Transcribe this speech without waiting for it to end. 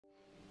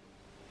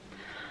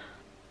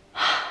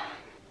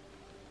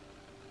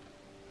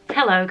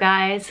Hello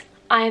guys,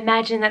 I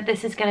imagine that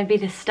this is going to be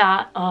the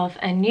start of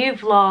a new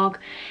vlog,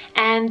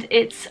 and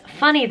it's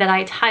funny that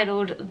I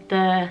titled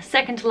the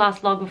second to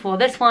last vlog before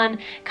this one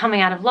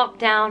coming out of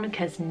lockdown,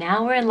 because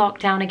now we're in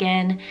lockdown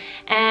again.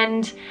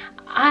 And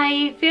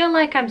I feel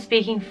like I'm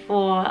speaking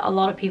for a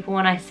lot of people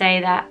when I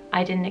say that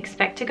I didn't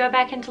expect to go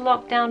back into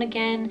lockdown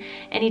again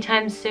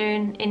anytime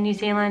soon in New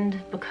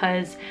Zealand,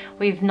 because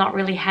we've not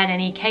really had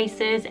any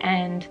cases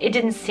and it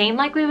didn't seem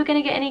like we were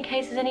going to get any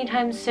cases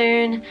anytime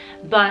soon.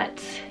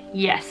 But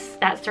yes,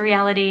 that's the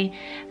reality.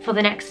 For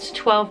the next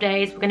 12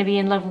 days we're going to be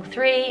in level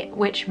 3,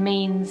 which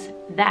means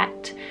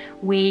that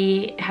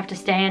we have to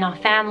stay in our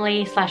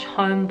family /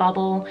 home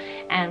bubble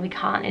and we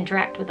can't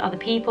interact with other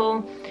people,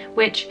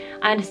 which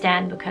I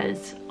understand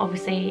because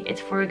obviously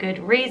it's for a good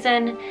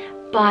reason,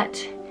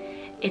 but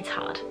it's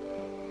hard.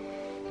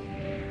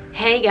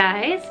 Hey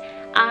guys,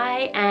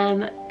 I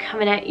am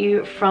coming at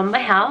you from my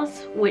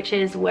house, which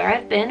is where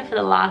I've been for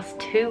the last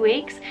 2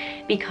 weeks,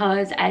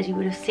 because as you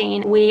would have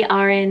seen, we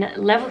are in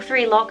level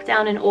 3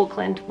 lockdown in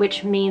Auckland,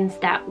 which means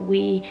that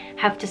we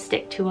have to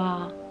stick to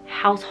our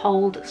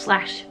household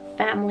 /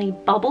 family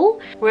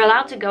bubble. We're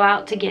allowed to go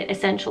out to get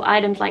essential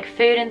items like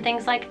food and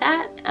things like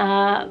that,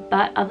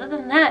 but other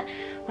than that,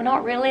 we're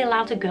not really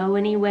allowed to go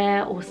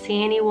anywhere or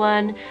see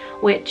anyone,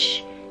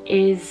 which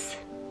is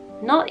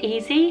not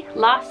easy.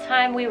 Last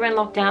time we were in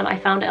lockdown I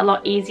found it a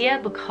lot easier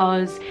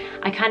because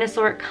I kind of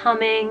saw it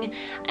coming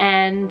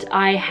and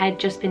I had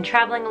just been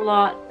traveling a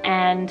lot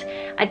and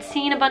I'd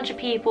seen a bunch of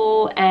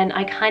people and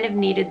I kind of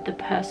needed the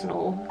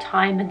personal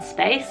time and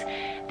space.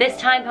 This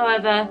time,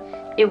 however,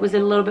 it was a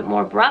little bit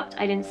more abrupt.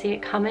 I didn't see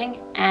it coming,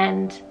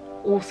 and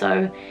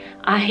also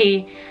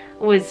I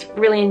was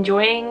really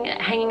enjoying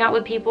hanging out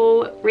with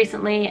people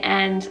recently,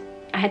 and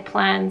I had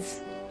plans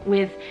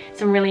with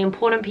some really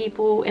important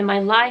people in my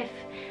life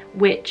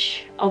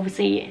which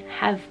obviously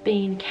have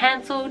been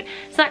cancelled,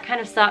 so that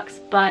kind of sucks.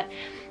 But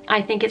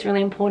I think it's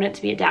really important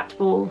to be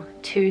adaptable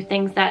to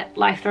things that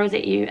life throws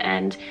at you,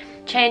 and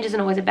change isn't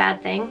always a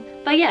bad thing.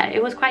 But yeah,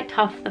 it was quite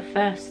tough the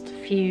first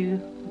few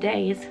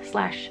days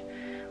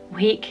 /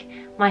 week.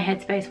 My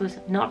headspace was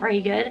not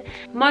very good.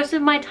 Most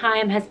of my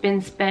time has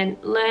been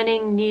spent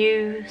learning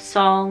new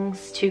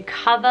songs to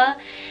cover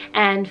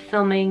and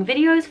filming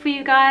videos for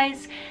you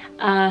guys.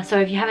 So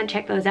if you haven't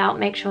checked those out,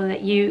 make sure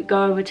that you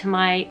go over to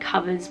my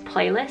covers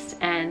playlist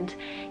and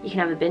you can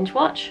have a binge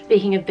watch.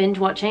 Speaking of binge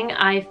watching,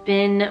 I've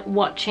been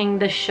watching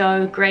the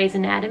show Grey's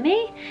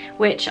Anatomy,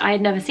 which I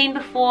had never seen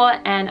before,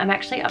 and I'm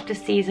actually up to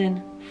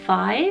season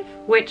 5,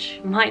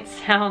 which might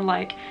sound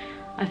like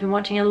I've been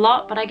watching a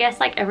lot, but I guess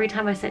like every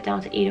time I sit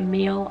down to eat a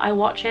meal I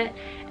watch it.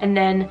 And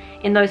then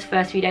in those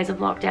first few days of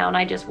lockdown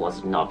I just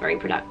was not very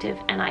productive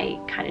and I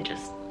kind of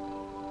just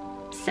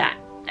sat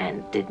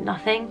and did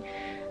nothing,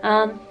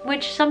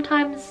 which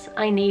sometimes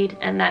I need,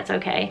 and that's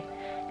okay.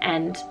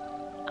 And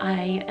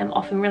I am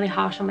often really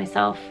harsh on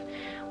myself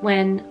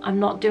when I'm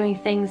not doing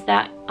things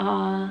that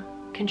are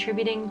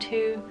contributing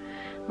to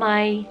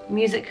my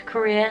music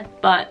career,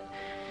 but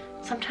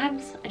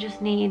sometimes I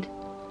just need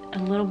a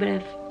little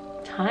bit of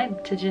time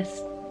to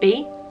just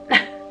be,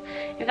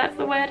 if that's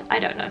the word, I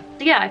don't know.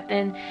 So yeah, I've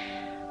been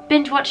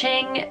binge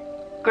watching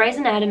Grey's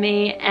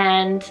Anatomy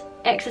and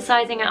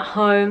exercising at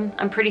home.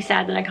 I'm pretty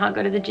sad that I can't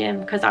go to the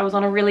gym because I was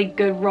on a really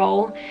good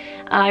roll.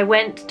 I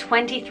went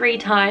 23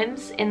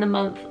 times in the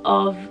month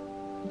of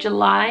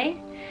July,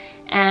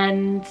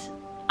 and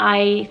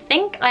I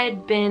think I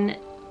had been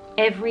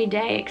every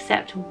day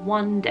except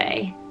one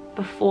day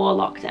before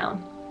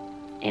lockdown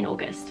in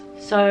August.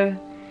 So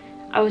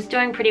I was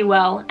doing pretty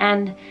well,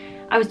 and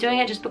I was doing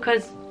it just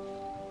because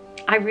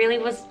I really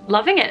was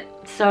loving it.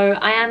 So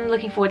I am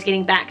looking forward to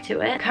getting back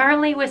to it.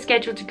 Currently we're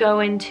scheduled to go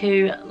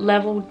into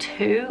level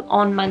 2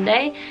 on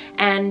Monday,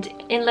 and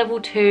in level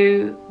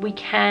 2 we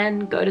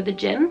can go to the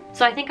gym.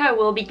 So I think I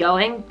will be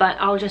going, but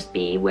I'll just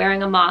be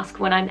wearing a mask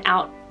when I'm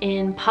out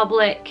in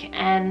public,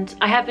 and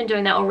I have been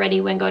doing that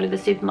already when going to the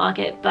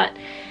supermarket, but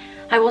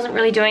I wasn't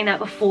really doing that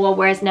before,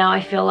 whereas now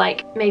I feel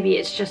like maybe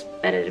it's just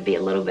better to be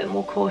a little bit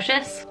more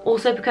cautious.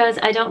 Also because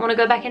I don't want to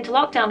go back into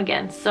lockdown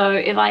again, so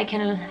if I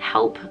can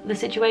help the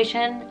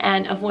situation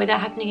and avoid that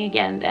happening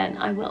again, then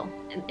I will.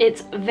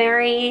 It's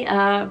very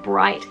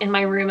bright in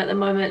my room at the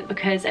moment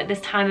because at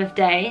this time of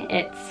day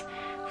it's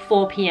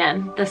 4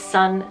 p.m. The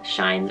sun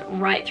shines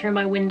right through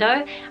my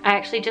window. I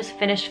actually just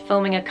finished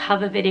filming a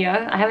cover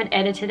video. I haven't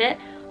edited it.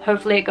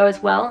 Hopefully it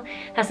goes well.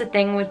 That's the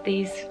thing with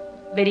these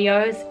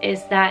videos,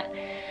 is that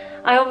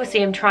I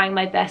obviously am trying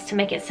my best to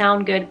make it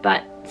sound good,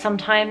 but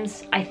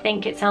sometimes I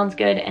think it sounds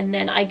good and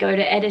then I go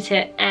to edit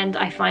it and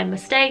I find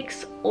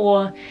mistakes,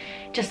 or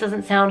it just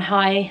doesn't sound how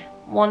I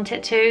want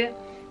it to.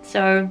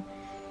 So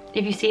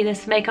if you see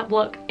this makeup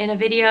look in a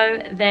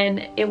video,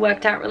 then it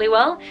worked out really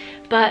well.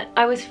 But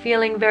I was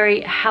feeling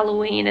very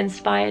Halloween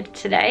inspired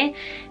today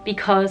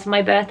because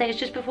my birthday is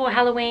just before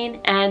Halloween,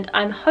 and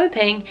I'm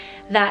hoping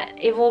that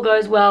if all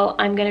goes well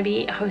I'm going to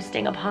be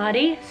hosting a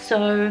party.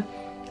 So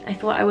I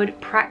thought I would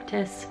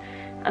practice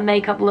a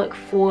makeup look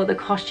for the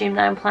costume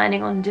that I'm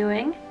planning on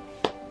doing.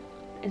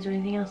 Is there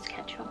anything else to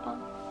catch you up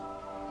on?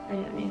 I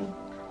don't know.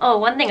 Oh,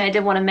 one thing I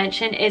did want to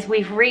mention is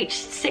we've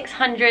reached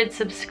 600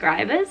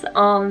 subscribers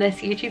on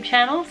this YouTube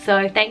channel.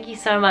 So thank you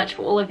so much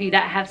for all of you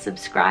that have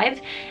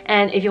subscribed.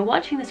 And if you're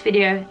watching this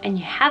video and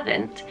you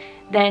haven't,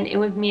 then it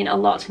would mean a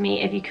lot to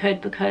me if you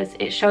could, because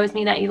it shows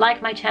me that you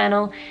like my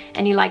channel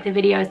and you like the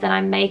videos that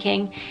I'm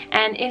making.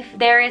 And if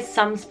there is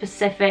some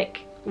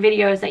specific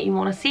videos that you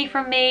want to see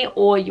from me,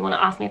 or you want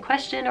to ask me a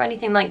question or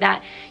anything like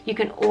that, you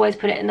can always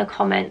put it in the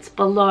comments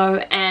below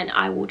and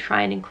I will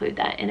try and include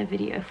that in a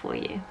video for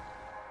you.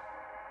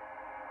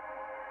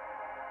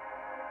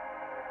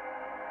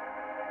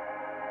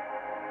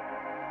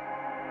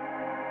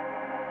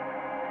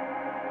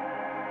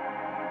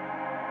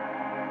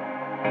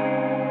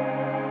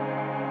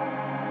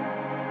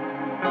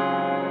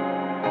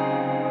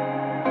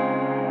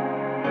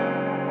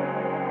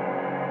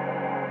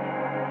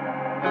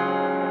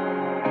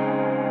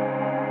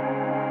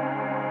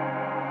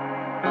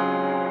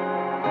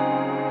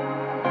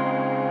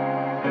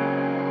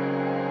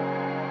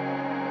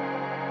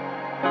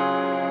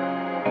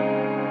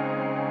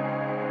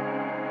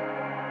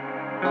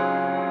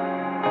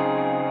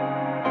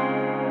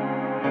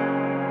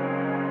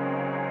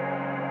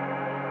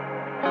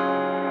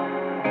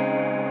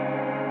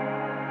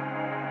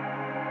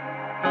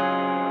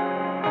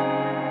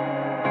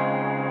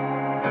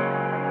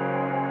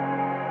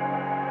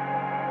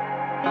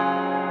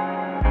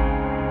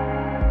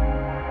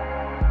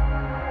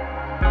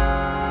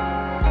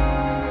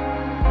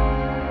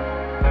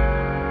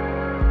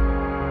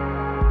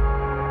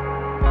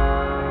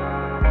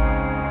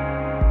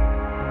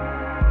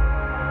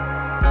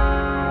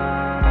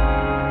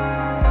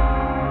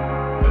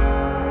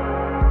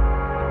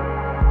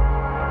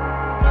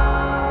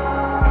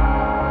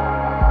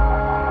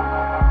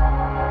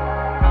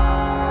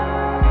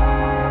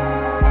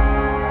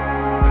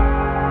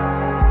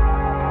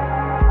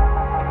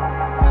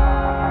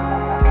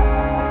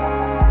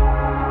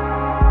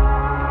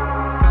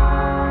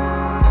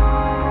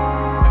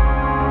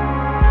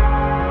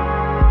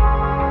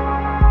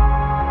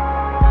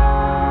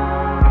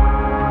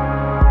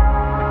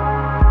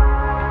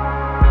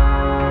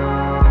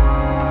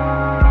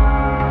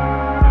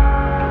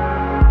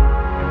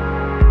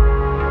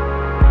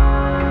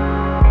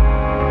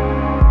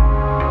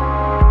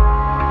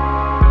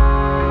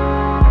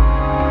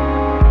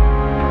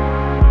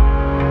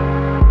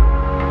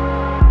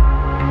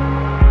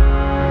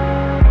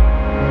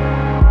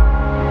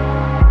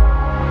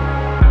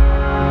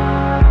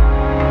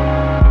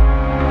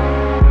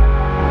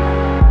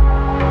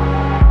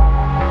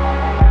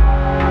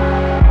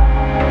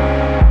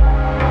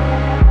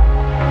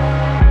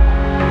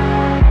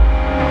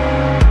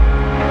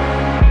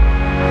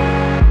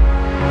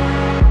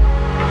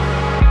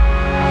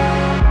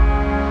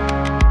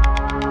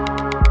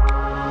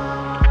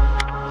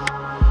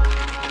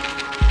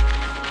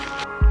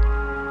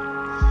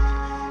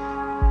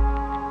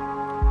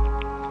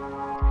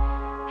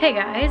 Hey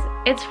guys,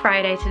 it's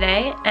Friday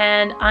today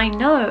and I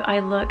know I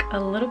look a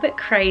little bit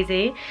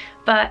crazy,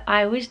 but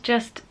I was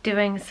just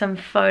doing some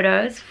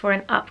photos for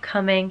an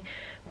upcoming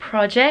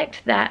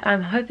project that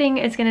I'm hoping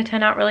is going to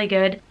turn out really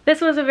good.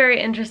 This was a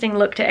very interesting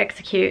look to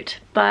execute,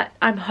 but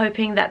I'm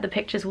hoping that the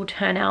pictures will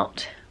turn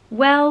out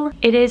well.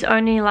 It is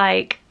only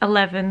like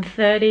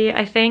 11:30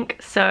 I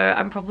think, so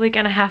I'm probably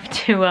gonna have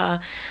to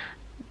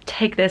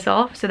take this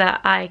off so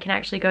that I can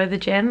actually go to the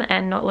gym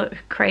and not look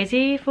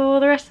crazy for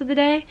the rest of the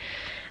day.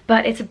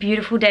 But it's a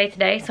beautiful day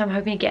today, so I'm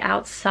hoping to get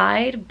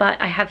outside,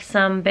 but I have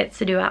some bits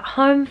to do at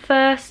home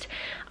first.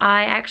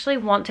 I actually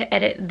want to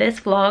edit this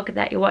vlog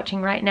that you're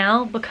watching right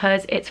now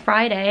because it's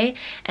Friday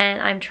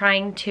and I'm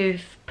trying to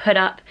put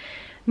up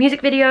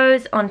music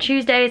videos on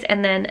Tuesdays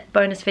and then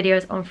bonus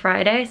videos on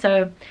Friday.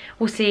 So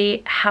we'll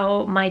see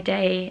how my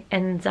day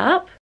ends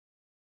up.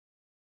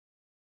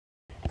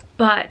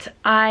 But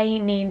I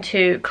need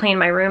to clean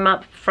my room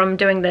up from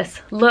doing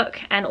this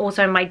look, and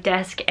also my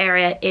desk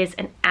area is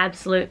an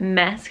absolute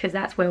mess because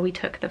that's where we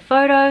took the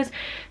photos.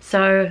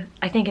 So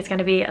I think it's going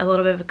to be a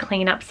little bit of a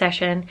cleanup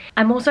session.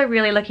 I'm also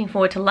really looking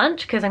forward to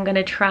lunch because I'm going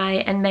to try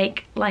and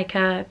make like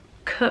a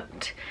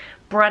cooked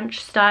brunch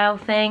style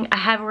thing. I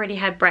have already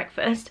had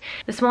breakfast.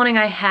 This morning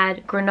I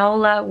had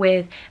granola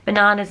with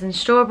bananas and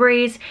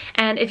strawberries,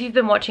 and if you've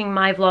been watching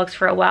my vlogs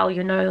for a while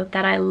you know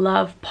that I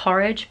love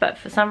porridge, but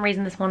for some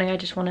reason this morning I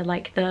just wanted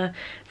like the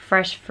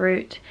fresh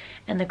fruit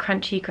and the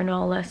crunchy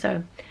granola,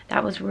 so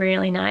that was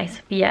really nice.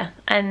 But yeah,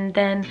 and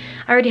then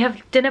I already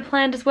have dinner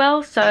planned as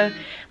well, so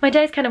my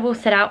day's kind of all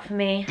set out for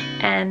me.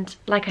 And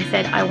like I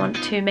said, I want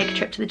to make a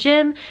trip to the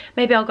gym.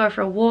 Maybe I'll go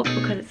for a walk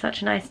because it's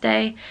such a nice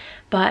day.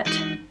 But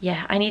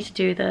yeah, I need to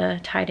do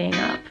the tidying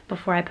up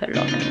before I put it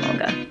off any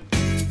longer.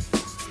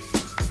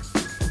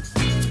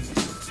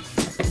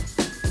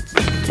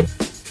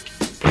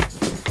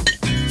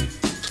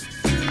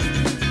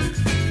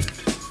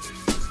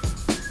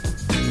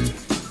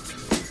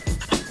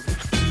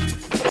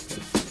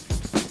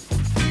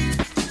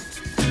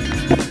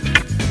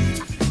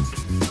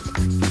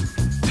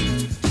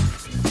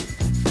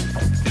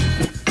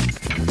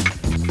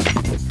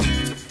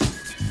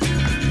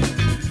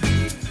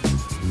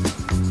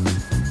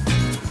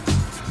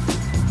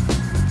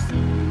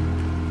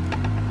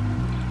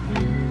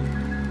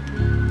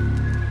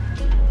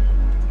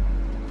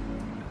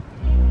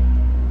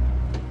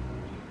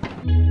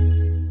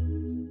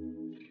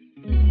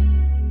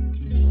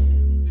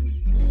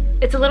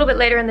 It's a little bit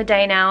later in the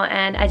day now,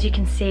 and as you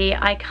can see,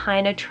 I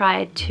kind of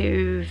tried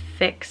to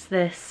fix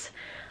this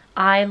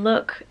eye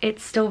look.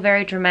 It's still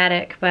very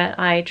dramatic, but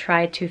I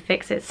tried to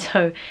fix it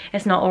so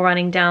it's not all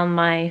running down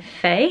my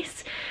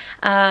face.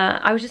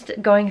 I was just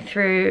going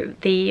through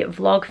the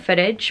vlog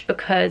footage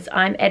because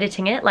I'm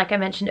editing it, like I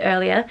mentioned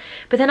earlier,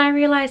 but then I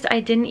realized I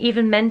didn't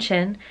even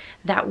mention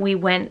that we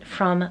went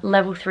from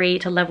level 3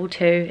 to level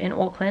 2 in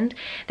Auckland.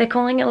 They're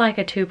calling it like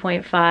a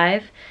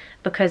 2.5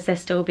 because they're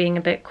still being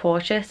a bit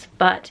cautious,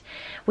 but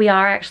we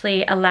are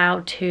actually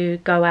allowed to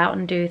go out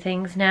and do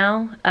things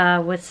now.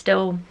 We're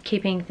still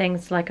keeping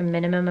things like a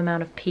minimum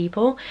amount of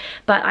people,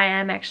 but I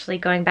am actually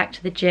going back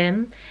to the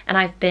gym, and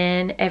I've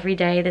been every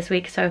day this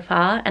week so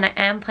far, and I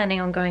am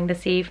planning on going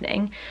this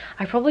evening.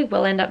 I probably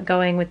will end up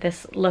going with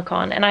this look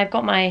on, and I've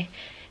got my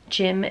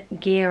gym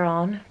gear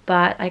on,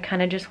 but I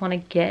kind of just want to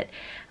get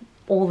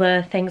all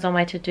the things on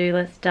my to-do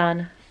list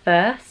done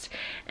first.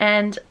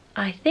 And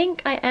I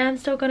think I am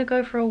still going to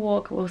go for a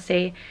walk, we'll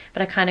see,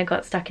 but I kind of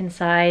got stuck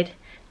inside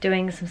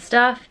doing some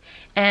stuff,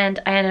 and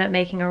I ended up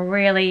making a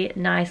really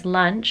nice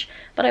lunch,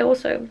 but I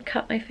also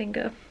cut my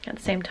finger at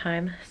the same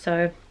time,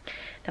 so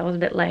that was a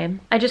bit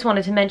lame. I just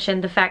wanted to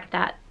mention the fact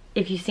that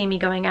if you see me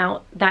going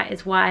out, that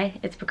is why.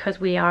 It's because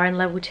we are in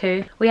level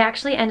 2. We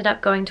actually ended up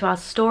going to our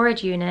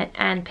storage unit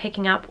and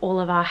picking up all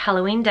of our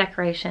Halloween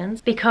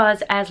decorations,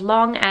 because as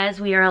long as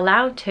we are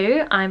allowed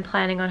to, I'm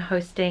planning on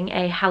hosting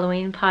a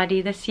Halloween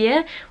party this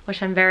year,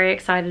 which I'm very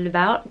excited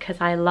about because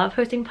I love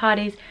hosting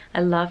parties.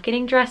 I love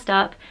getting dressed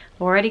up.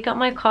 I've already got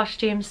my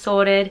costume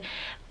sorted,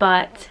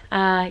 but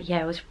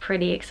yeah, it was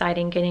pretty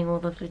exciting getting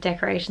all of the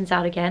decorations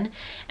out again.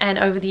 And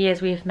over the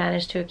years we've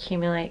managed to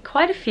accumulate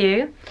quite a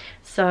few,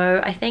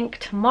 so I think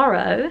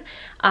tomorrow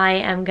I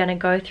am gonna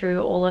go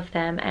through all of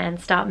them and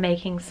start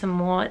making some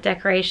more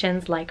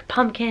decorations like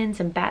pumpkins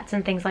and bats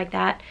and things like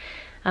that.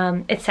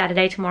 It's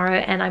Saturday tomorrow,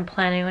 and I'm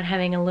planning on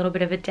having a little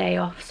bit of a day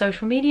off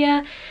social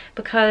media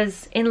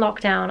because in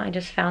lockdown I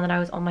just found that I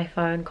was on my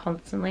phone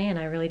constantly and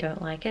I really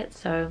don't like it.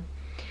 So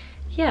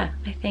yeah,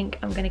 I think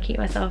I'm gonna keep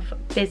myself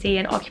busy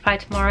and occupied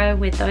tomorrow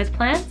with those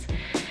plans.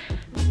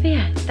 But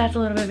yeah, that's a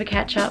little bit of a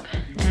catch up,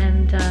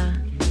 and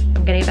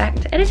I'm getting back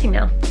to editing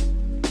now.